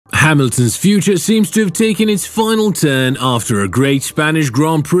Hamilton's future seems to have taken its final turn after a great Spanish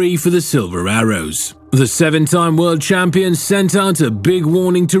Grand Prix for the Silver Arrows. The 7-time world champion sent out a big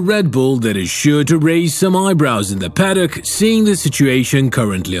warning to Red Bull that is sure to raise some eyebrows in the paddock, seeing the situation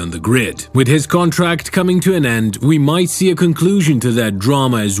currently on the grid. With his contract coming to an end, we might see a conclusion to that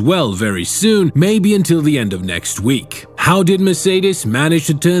drama as well very soon, maybe until the end of next week. How did Mercedes manage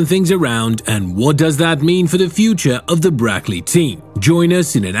to turn things around, and what does that mean for the future of the Brackley team? Join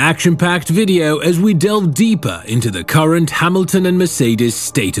us in an action-packed video as we delve deeper into the current Hamilton and Mercedes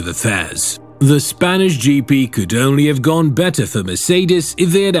state of affairs. The Spanish GP could only have gone better for Mercedes if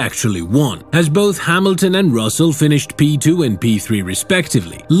they had actually won, as both Hamilton and Russell finished P2 and P3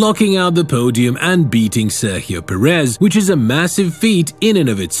 respectively, locking out the podium and beating Sergio Perez, which is a massive feat in and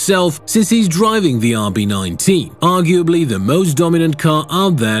of itself since he's driving the RB19, arguably the most dominant car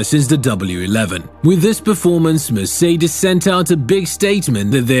out there since the W11. With this performance, Mercedes sent out a big statement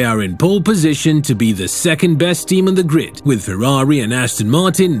that they are in pole position to be the second best team on the grid, with Ferrari and Aston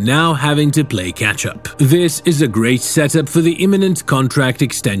Martin now having to play catch-up. This is a great setup for the imminent contract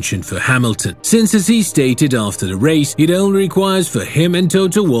extension for Hamilton, since as he stated after the race, it only requires for him and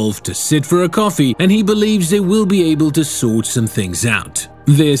Toto Wolff to sit for a coffee and he believes they will be able to sort some things out.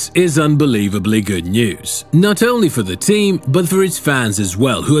 This is unbelievably good news, not only for the team, but for its fans as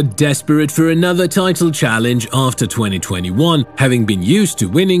well, who are desperate for another title challenge after 2021, having been used to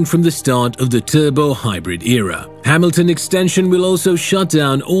winning from the start of the turbo hybrid era. Hamilton extension will also shut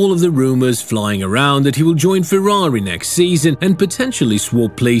down all of the rumors flying around that he will join Ferrari next season and potentially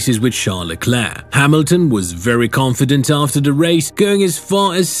swap places with Charles Leclerc. Hamilton was very confident after the race, going as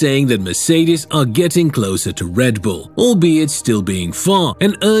far as saying that Mercedes are getting closer to Red Bull, albeit still being far,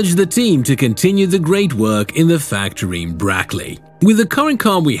 and urged the team to continue the great work in the factory in Brackley. With the current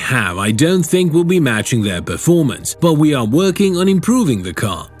car we have, I don't think we'll be matching their performance, but we are working on improving the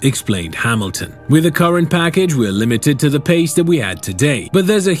car, explained Hamilton. With the current package, we're limited to the pace that we had today, but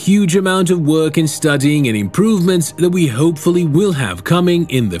there's a huge amount of work in studying and improvements that we hopefully will have coming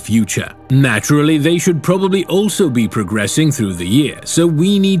in the future. Naturally, they should probably also be progressing through the year, so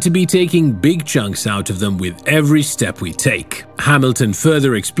we need to be taking big chunks out of them with every step we take. Hamilton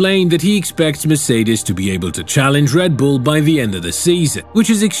further explained that he expects Mercedes to be able to challenge Red Bull by the end of the season, which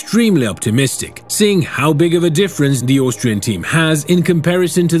is extremely optimistic, seeing how big of a difference the Austrian team has in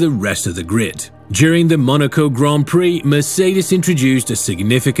comparison to the rest of the grid. During the Monaco Grand Prix, Mercedes introduced a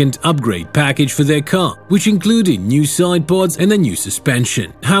significant upgrade package for their car, which included new side pods and a new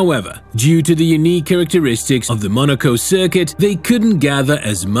suspension. However, due to the unique characteristics of the Monaco circuit, they couldn't gather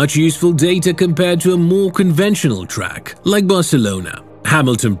as much useful data compared to a more conventional track, like Barcelona.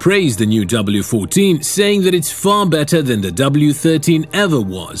 Hamilton praised the new W14, saying that it's far better than the W13 ever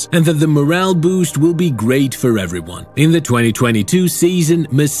was and that the morale boost will be great for everyone. In the 2022 season,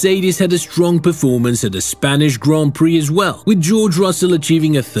 Mercedes had a strong performance at the Spanish Grand Prix as well, with George Russell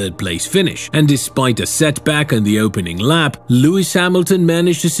achieving a third-place finish, and despite a setback on the opening lap, Lewis Hamilton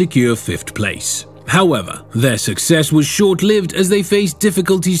managed to secure fifth place. However, their success was short-lived as they faced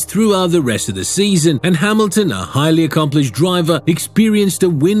difficulties throughout the rest of the season, and Hamilton, a highly accomplished driver, experienced a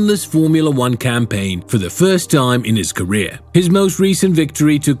winless Formula One campaign for the first time in his career. His most recent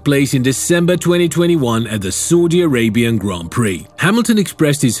victory took place in December 2021 at the Saudi Arabian Grand Prix. Hamilton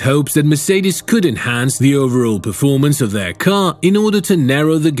expressed his hopes that Mercedes could enhance the overall performance of their car in order to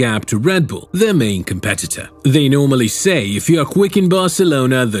narrow the gap to Red Bull, their main competitor. They normally say if you are quick in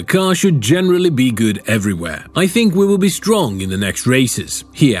Barcelona, the car should generally be good everywhere. I think we will be strong in the next races,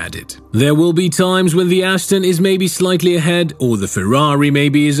 he added. There will be times when the Aston is maybe slightly ahead or the Ferrari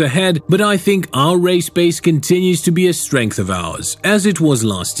maybe is ahead, but I think our race pace continues to be a strength of ours, as it was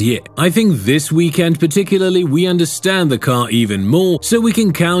last year. I think this weekend particularly we understand the car even more, so we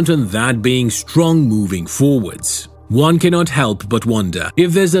can count on that being strong moving forwards. One cannot help but wonder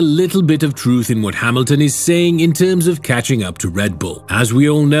if there's a little bit of truth in what Hamilton is saying in terms of catching up to Red Bull. As we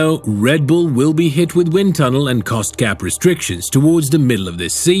all know, Red Bull will be hit with wind tunnel and cost cap restrictions towards the middle of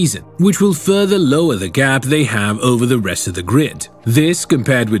this season, which will further lower the gap they have over the rest of the grid. This,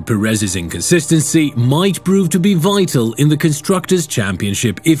 compared with Perez's inconsistency, might prove to be vital in the Constructors'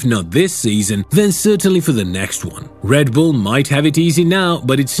 Championship, if not this season, then certainly for the next one. Red Bull might have it easy now,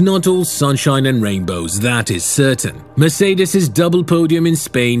 but it's not all sunshine and rainbows, that is certain. Mercedes' double podium in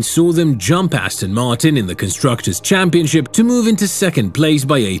Spain saw them jump Aston Martin in the Constructors' Championship to move into second place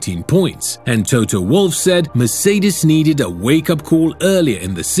by 18 points, and Toto Wolff said Mercedes needed a wake-up call earlier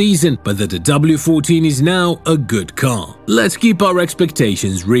in the season, but that the W14 is now a good car. Let's keep our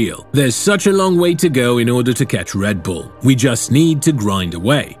expectations real. There's such a long way to go in order to catch Red Bull. We just need to grind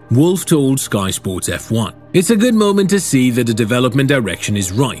away, Wolff told Sky Sports F1. It's a good moment to see that the development direction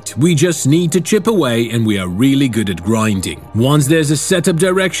is right. We just need to chip away and we are really good at grinding. Once there's a setup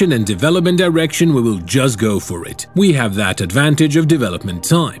direction and development direction, we will just go for it. We have that advantage of development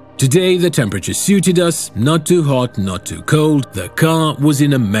time. Today the temperature suited us, not too hot, not too cold. The car was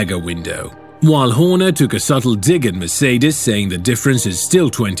in a mega window. While Horner took a subtle dig at Mercedes, saying the difference is still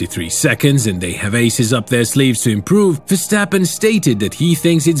 23 seconds and they have aces up their sleeves to improve, Verstappen stated that he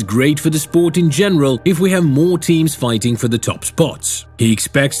thinks it's great for the sport in general if we have more teams fighting for the top spots. He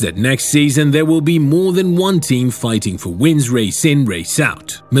expects that next season there will be more than one team fighting for wins race in, race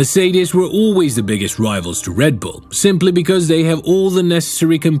out. Mercedes were always the biggest rivals to Red Bull, simply because they have all the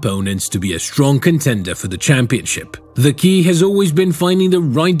necessary components to be a strong contender for the championship. The key has always been finding the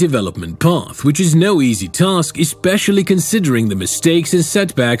right development path, which is no easy task, especially considering the mistakes and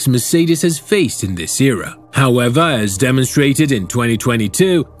setbacks Mercedes has faced in this era. However, as demonstrated in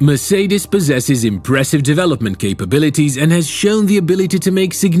 2022, Mercedes possesses impressive development capabilities and has shown the ability to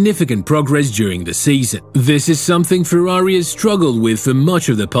make significant progress during the season. This is something Ferrari has struggled with for much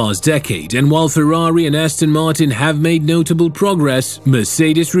of the past decade, and while Ferrari and Aston Martin have made notable progress,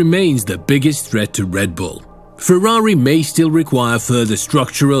 Mercedes remains the biggest threat to Red Bull. Ferrari may still require further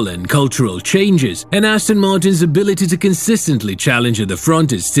structural and cultural changes, and Aston Martin's ability to consistently challenge at the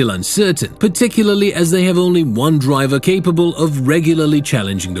front is still uncertain, particularly as they have only one driver capable of regularly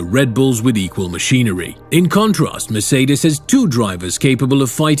challenging the Red Bulls with equal machinery. In contrast, Mercedes has two drivers capable of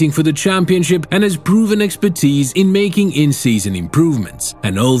fighting for the championship and has proven expertise in making in-season improvements.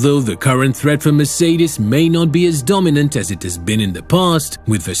 And although the current threat for Mercedes may not be as dominant as it has been in the past,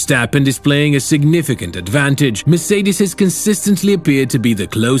 with Verstappen displaying a significant advantage, Mercedes has consistently appeared to be the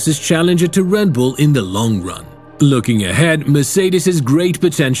closest challenger to Red Bull in the long run. Looking ahead, Mercedes has great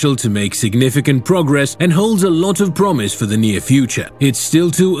potential to make significant progress and holds a lot of promise for the near future. It's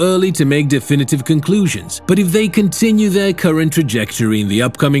still too early to make definitive conclusions, but if they continue their current trajectory in the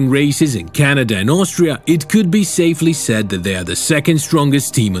upcoming races in Canada and Austria, it could be safely said that they are the second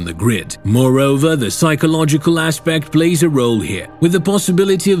strongest team on the grid. Moreover, the psychological aspect plays a role here, with the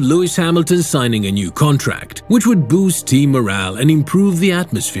possibility of Lewis Hamilton signing a new contract, which would boost team morale and improve the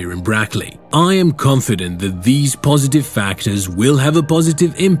atmosphere in Brackley. I am confident that these positive factors will have a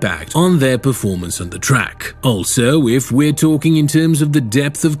positive impact on their performance on the track. Also, if we're talking in terms of the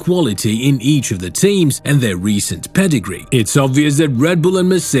depth of quality in each of the teams and their recent pedigree, it's obvious that Red Bull and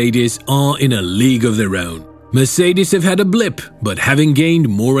Mercedes are in a league of their own. Mercedes have had a blip, but having gained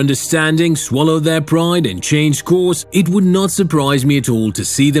more understanding, swallowed their pride and changed course, it would not surprise me at all to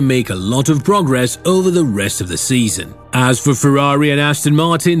see them make a lot of progress over the rest of the season. As for Ferrari and Aston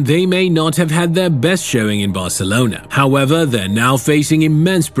Martin, they may not have had their best showing in Barcelona. However, they're now facing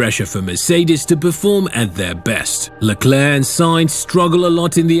immense pressure for Mercedes to perform at their best. Leclerc and Sainz struggle a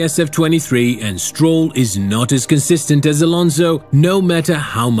lot in the SF23, and Stroll is not as consistent as Alonso, no matter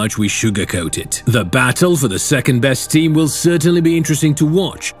how much we sugarcoat it. The battle for the second best team will certainly be interesting to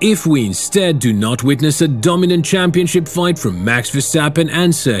watch, if we instead do not witness a dominant championship fight from Max Verstappen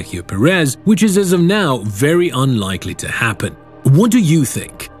and Sergio Perez, which is as of now very unlikely to happen. What do you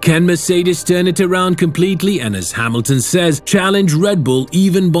think? Can Mercedes turn it around completely and, as Hamilton says, challenge Red Bull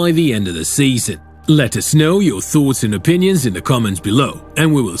even by the end of the season? Let us know your thoughts and opinions in the comments below,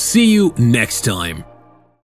 and we will see you next time.